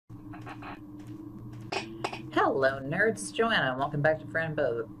Hello nerds, it's Joanna and welcome back to Fran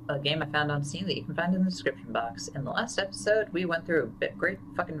Bow, a game I found on Steam that you can find in the description box. In the last episode, we went through a great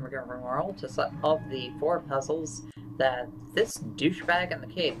fucking rigmarole to solve the 4 puzzles that this douchebag in the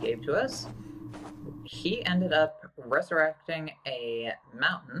cave gave to us. He ended up resurrecting a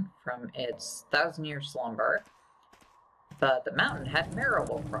mountain from its 1,000-year slumber, but the mountain had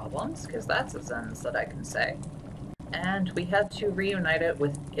marital problems, because that's a sentence that I can say. And we had to reunite it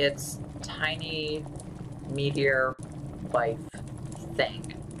with its tiny meteor life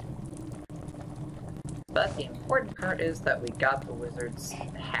thing. But the important part is that we got the wizard's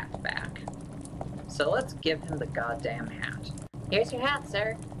hat back. So let's give him the goddamn hat. Here's your hat,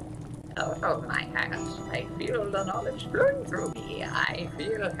 sir. Oh, my hat. I feel the knowledge flowing through me. I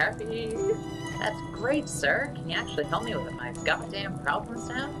feel happy. That's great, sir. Can you actually help me with my goddamn problems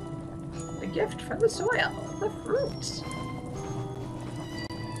now? The gift from the soil. The fruit.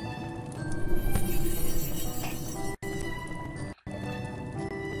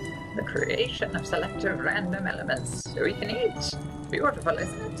 The creation of selective random elements so we can eat. Beautiful,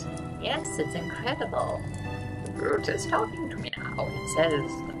 isn't it? Yes, it's incredible. The fruit is talking to me now. It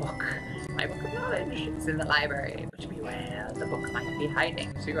says, the book. My book of knowledge is in the library, but beware, the book might be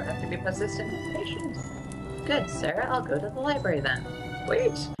hiding, so you have to be persistent and patient. Good, sir. I'll go to the library then.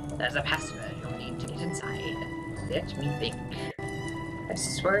 Wait, there's a password you'll need to get inside. Let me think. I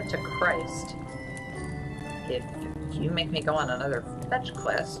swear to Christ, if you make me go on another fetch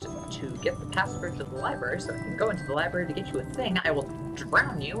quest to get the password to the library so I can go into the library to get you a thing, I will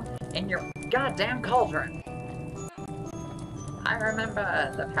drown you in your goddamn cauldron. I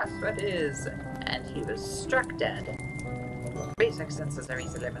remember the password is, and he was struck dead. Basic senses are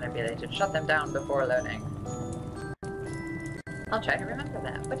easily manipulated. Shut them down before learning. I'll try to remember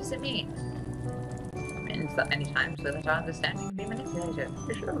that. What does it mean? It means that many times without our understanding can be manipulated.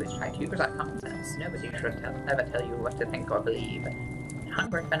 You should always try to use our common sense. Nobody should ever tell you what to think or believe.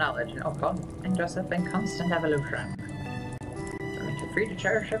 Hungry for knowledge and find yourself in constant evolution. It'll make you free to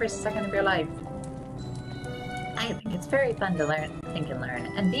cherish every second of your life. I think it's very fun to think and learn,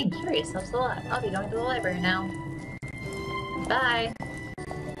 and being curious helps a lot. I'll be going to the library now. Bye!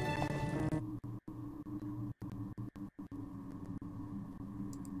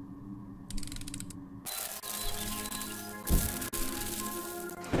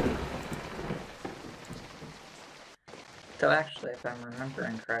 So actually, if I'm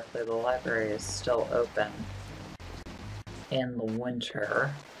remembering correctly, the library is still open in the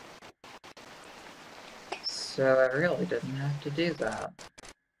winter. So I really didn't have to do that.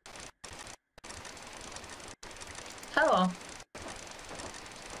 Hello!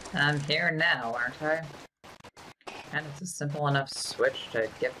 I'm here now, aren't I? And it's a simple enough switch to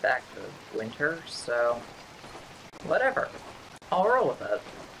get back to winter, so whatever. I'll roll with it.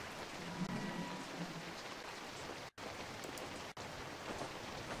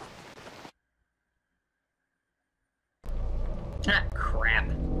 Ah, crap.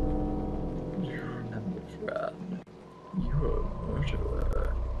 You're not a friend. You're a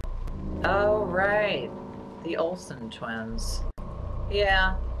murderer. Oh, right. The Olsen twins.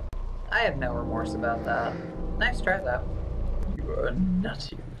 Yeah, I have no remorse about that. Nice try, though. You are a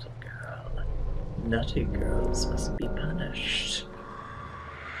nutty little girl. Nutty girls must be punished.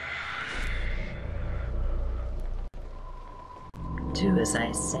 Do as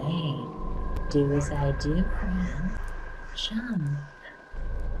I say. Do as I do, friend. Jump.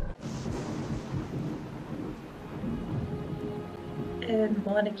 I didn't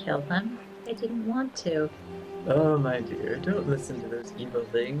want to kill them. I didn't want to. Oh, my dear, don't listen to those evil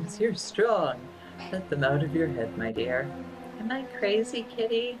things. You're strong. Let them out of your head, my dear. Am I crazy,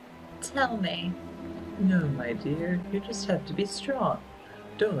 Kitty? Tell me. No, my dear, you just have to be strong.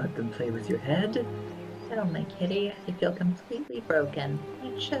 Don't let them play with your head. Tell me, Kitty, I feel completely broken.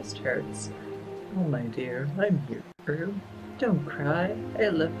 My chest hurts. Oh, my dear, I'm here for you. Don't cry. I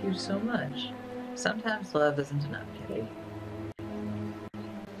love you so much. Sometimes love isn't enough, Kitty.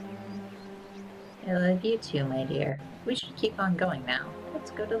 I love you too, my dear. We should keep on going now.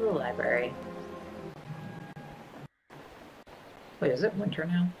 Let's go to the library. Wait, is it winter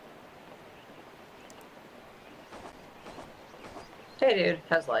now? Hey dude,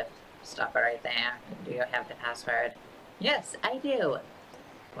 how's life? Stop it right there. Do you have the password? Yes, I do.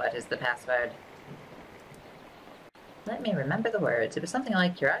 What is the password? Let me remember the words. It was something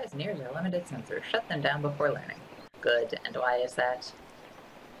like, your eyes and ears are limited sensors. Shut them down before learning. Good. And why is that?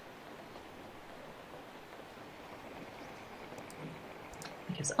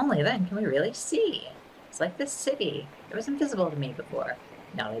 Because only then can we really see. It's like this city. It was invisible to me before.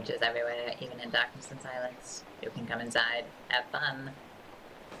 Knowledge is everywhere, even in darkness and silence. You can come inside. Have fun.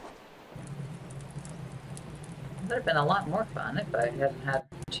 Would have been a lot more fun if I hadn't had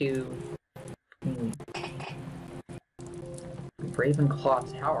to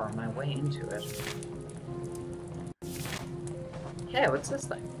Ravenclaw Tower my way into it. Hey, what's this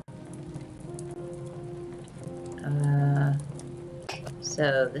thing?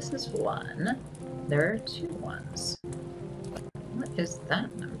 So this is 1. There are 2 ones. What is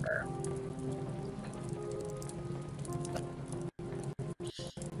that number?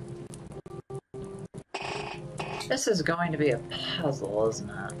 This is going to be a puzzle, isn't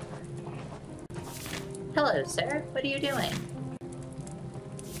it? Hello, sir. What are you doing?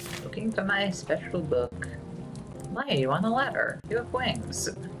 Looking for my special book. Why are you on a ladder? You have wings.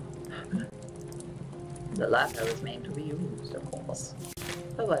 The ladder was made to be used, of course.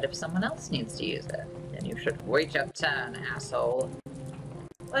 But what if someone else needs to use it? Then you should wait your turn, asshole.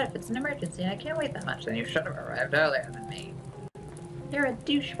 What if it's an emergency and I can't wait that much? Then you should have arrived earlier than me. You're a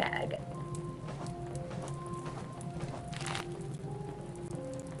douchebag.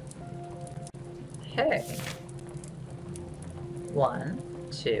 Hey. 1,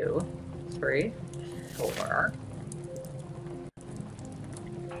 2, 3, 4.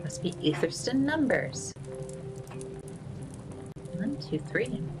 Must be Etherston numbers. 1, 2, 3,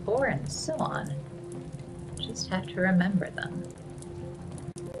 and 4, and so on. Just have to remember them.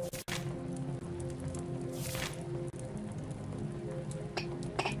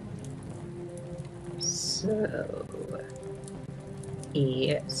 So,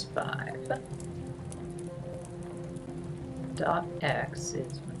 E is 5. Dot X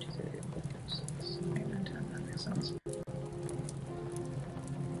is 1, 2, 3, 4, 5, 6, 7, 8, 9, 10. That makes sense.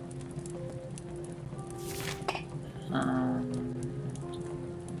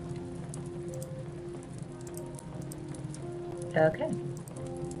 Okay.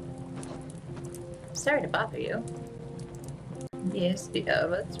 Sorry to bother you. Yes,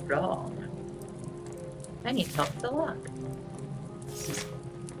 what's wrong? I need to talk to the lock. This is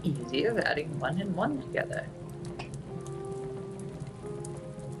easy as adding 1 and 1 together.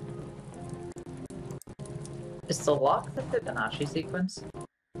 Is the lock the Fibonacci sequence?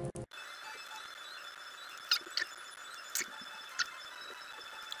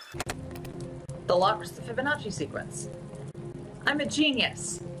 The lock is the Fibonacci sequence. I'm a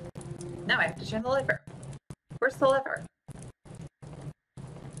genius! Now I have to turn the lever. Where's the lever?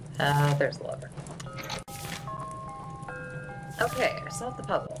 There's the lever. Okay, I solved the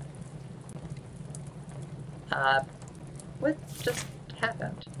puzzle. What just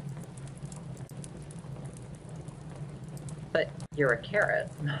happened? But you're a carrot.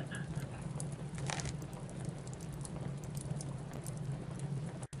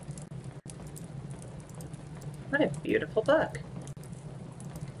 What a beautiful book.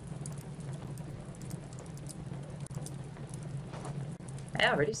 I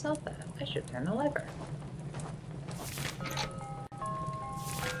already solved that. I should turn the lever.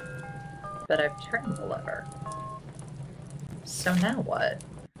 But I've turned the lever. So now what?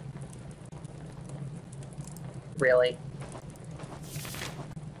 Really?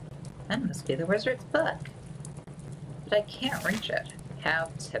 That must be the wizard's book. But I can't reach it. How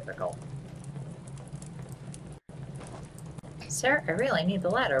typical. Sir, I really need the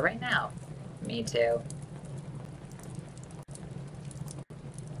ladder right now. Me too.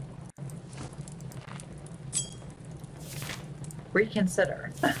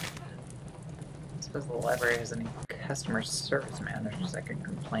 Reconsider. I suppose the library has any customer service managers I can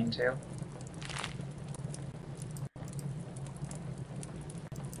complain to.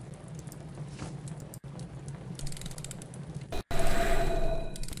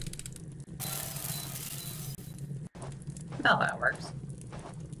 No, that works.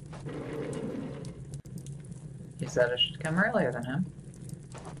 He said I should come earlier than him.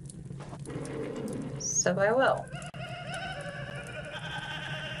 So I will.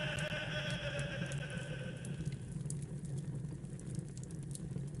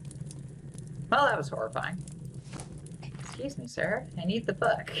 Well, that was horrifying. Excuse me, sir. I need the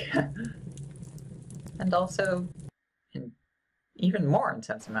book. And also, even more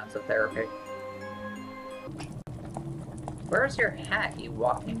intense amounts of therapy. Where's your hat, you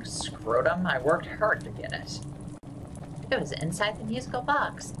walking scrotum? I worked hard to get it. It was inside the musical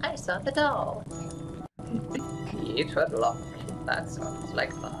box. I saw the doll. It was locked. That sounds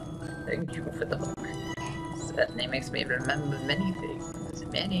like fun. Thank you for the book. Certainly makes me remember many things.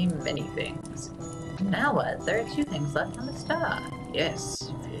 Many, many things. Now what? There are 2 things left on the star. Yes,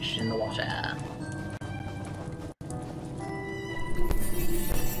 fish in the water.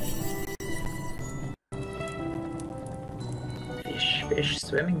 Fish, fish,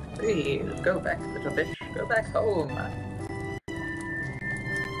 swimming free. Go back, little fish. Go back home.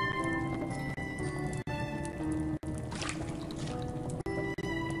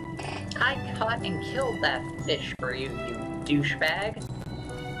 I caught and killed that fish for you, you douchebag.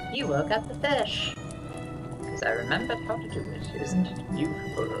 You woke up the fish. Because I remembered how to do it, isn't it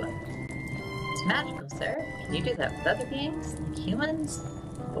beautiful? It's magical, sir. Can you do that with other beings, like humans?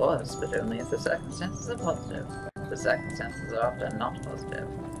 Of course, but only if the circumstances are positive. The circumstances are often not positive.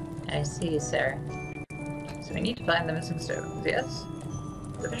 I see, sir. So we need to find the missing stones, yes?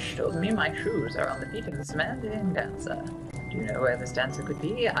 The fish told me my shoes are on the feet of this demanding dancer. Do you know where this dancer could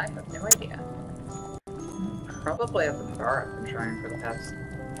be? I have no idea. Probably at the bar I've been trying for the past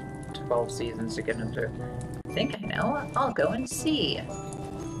 12 seasons to get into. I think I know. I'll go and see.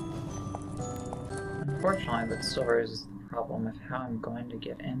 Unfortunately, that still raises the problem of how I'm going to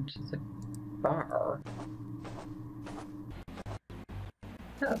get into the bar.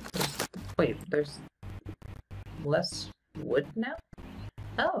 Oh, wait, there's less wood now?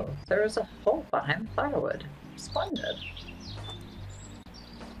 Oh, there is a hole behind the firewood. Splendid.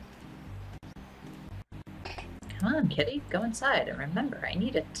 Come on, kitty, go inside, and remember, I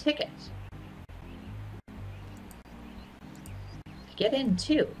need a ticket. To get in,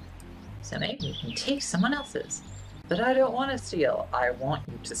 too. So maybe you can take someone else's. But I don't want to steal. I want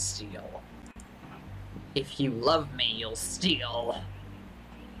you to steal. If you love me, you'll steal.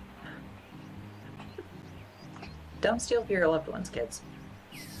 Don't steal for your loved ones, kids.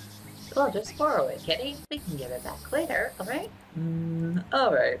 Well, just borrow it, kitty. We can give it back later, alright?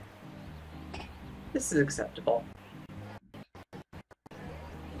 Alright. This is acceptable.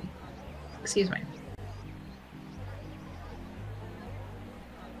 Excuse me.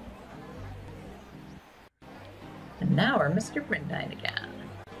 And now we're Mr. Midnight again.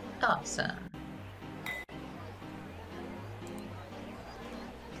 Awesome.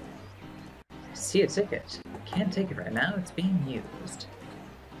 See a ticket. Can't take it right now, it's being used.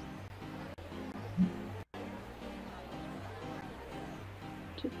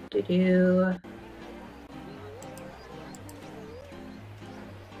 Do-do-do.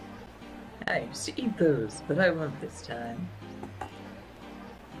 I used to eat those, but I won't this time.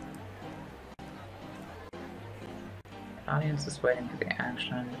 The audience is waiting for the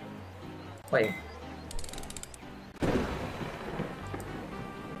action. Wait.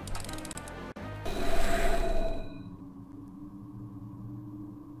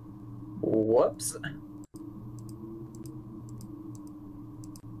 Whoops.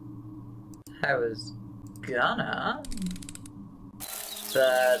 I was gonna,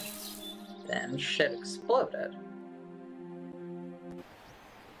 but then shit exploded.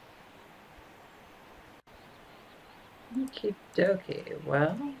 Okie dokie,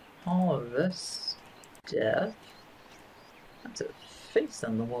 well, all of this stuff. That's a face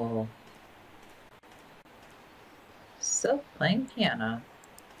on the wall. Self-playing piano.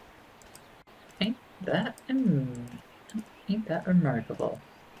 Ain't that remarkable?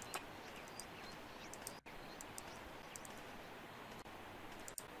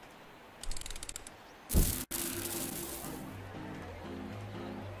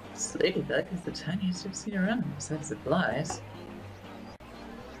 This ladybug is the tiniest I've seen around besides the flies.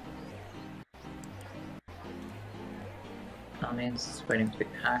 Audience is waiting for the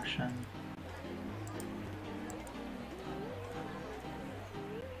action.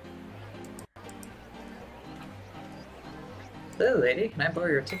 Hello, lady. Can I borrow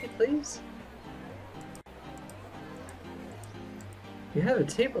your ticket, please? You have a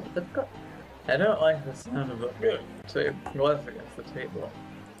table, but I don't like the sound of a glass against the table.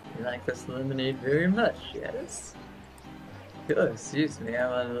 You like this lemonade very much, yes? Oh, excuse me, I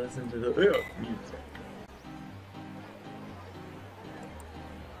want to listen to the music.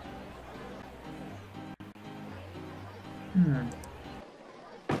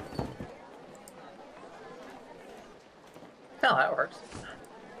 Oh, that works.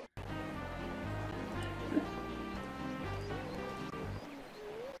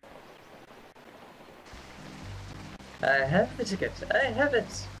 I have the ticket. I have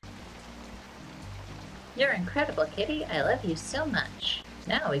it. You're incredible, kitty. I love you so much.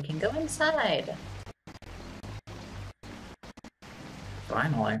 Now we can go inside.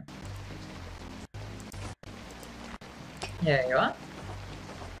 Finally. Here you are.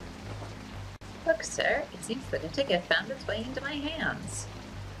 Look, sir, it seems that a ticket found its way into my hands.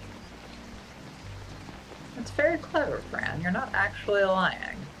 That's very clever, Fran. You're not actually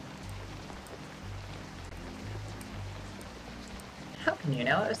lying. How can you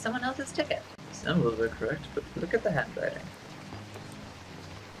know it was someone else's ticket? Symbols are correct, but look at the handwriting.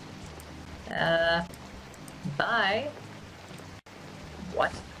 Bye.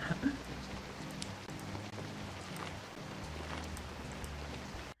 What?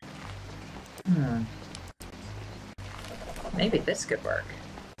 Maybe this could work.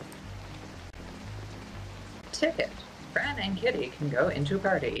 ticket. Fran and Kitty can go into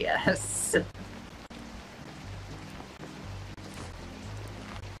party, yes.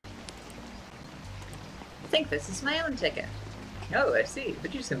 I think this is my own ticket. Oh, I see,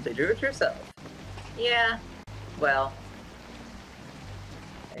 but you simply drew it yourself. Yeah, well,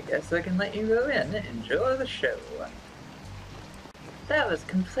 I guess I can let you go in and enjoy the show. That was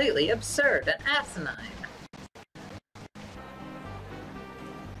completely absurd and asinine.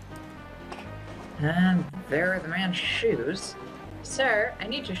 And there are the man's shoes. Sir, I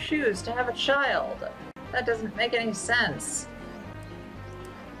need your shoes to have a child. That doesn't make any sense.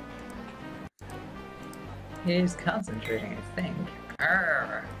 He's concentrating, I think.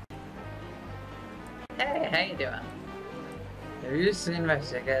 Arrgh. Hey, how you doing? Have you seen my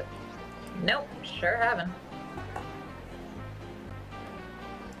ticket? Nope, sure haven't.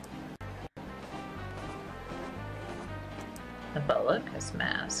 A Balukas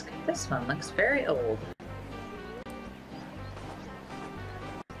mask. This one looks very old.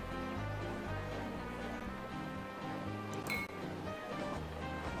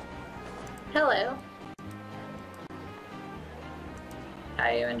 Hello. How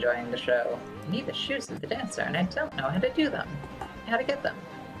are you enjoying the show? I need the shoes of the dancer and I don't know how to do them. How to get them.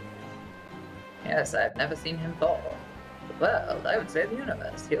 Yes, I've never seen him fall. Well, I would say the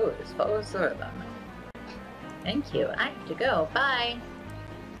universe. He always follows through them. Thank you. I have to go. Bye.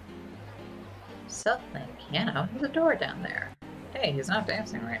 Self-playing piano. There's a door down there. Hey, he's not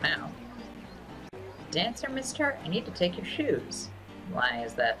dancing right now. Dancer, mister? I need to take your shoes. Why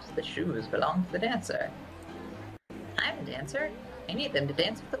is that? The shoes belong to the dancer. I'm a dancer. I need them to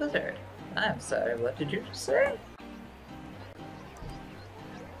dance with the wizard. I'm sorry, what did you just say?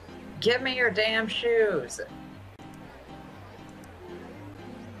 Give me your damn shoes!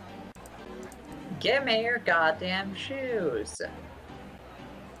 Give me your goddamn shoes!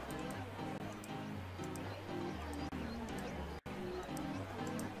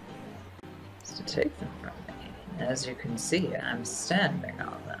 It's to take them from me. As you can see, I'm standing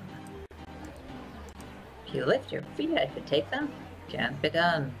on them. If you lift your feet, I could take them. Can't be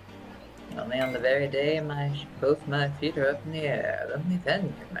done. Only on the very day both my feet are up in the air, only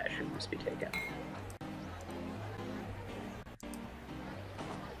then can my shoes be taken.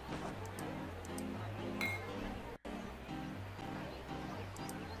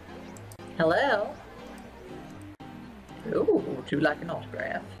 Hello? Ooh, would you like an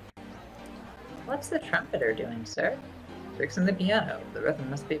autograph? What's the trumpeter doing, sir? Fixing the piano. The rhythm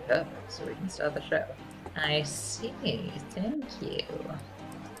must be perfect, so we can start the show. I see. Thank you.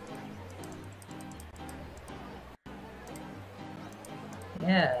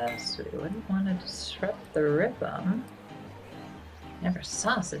 Yes, we wouldn't want to disrupt the rhythm. Never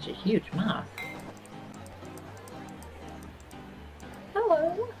saw such a huge moth.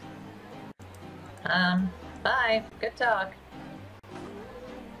 Hello. Bye. Good talk.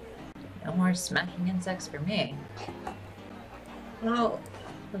 No more smacking insects for me. Well,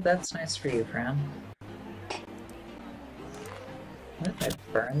 that's nice for you, Fran. What if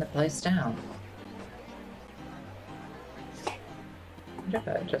I burn the place down? What if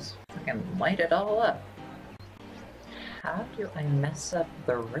I just fucking light it all up? How do I mess up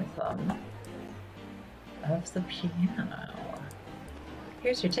the rhythm of the piano?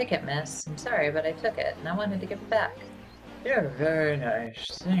 Here's your ticket, miss. I'm sorry, but I took it, and I wanted to give it back. You're very nice.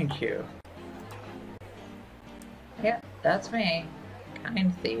 Thank you. Yep, that's me.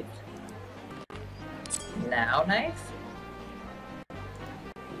 Kind thief. Now, knife?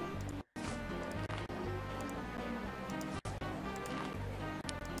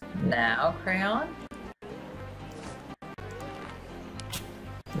 Now, crayon?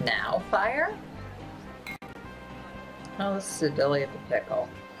 Now, fire? Oh, this is a dilly of a pickle.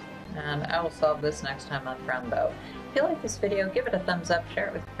 And I will solve this next time on Fran Bow. If you like this video, give it a thumbs up, share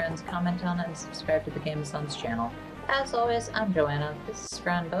it with friends, comment on it, and subscribe to the Gameazons channel. As always, I'm Joanna, this is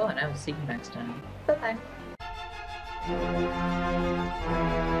Fran Bow, and I will see you next time. Bye-bye.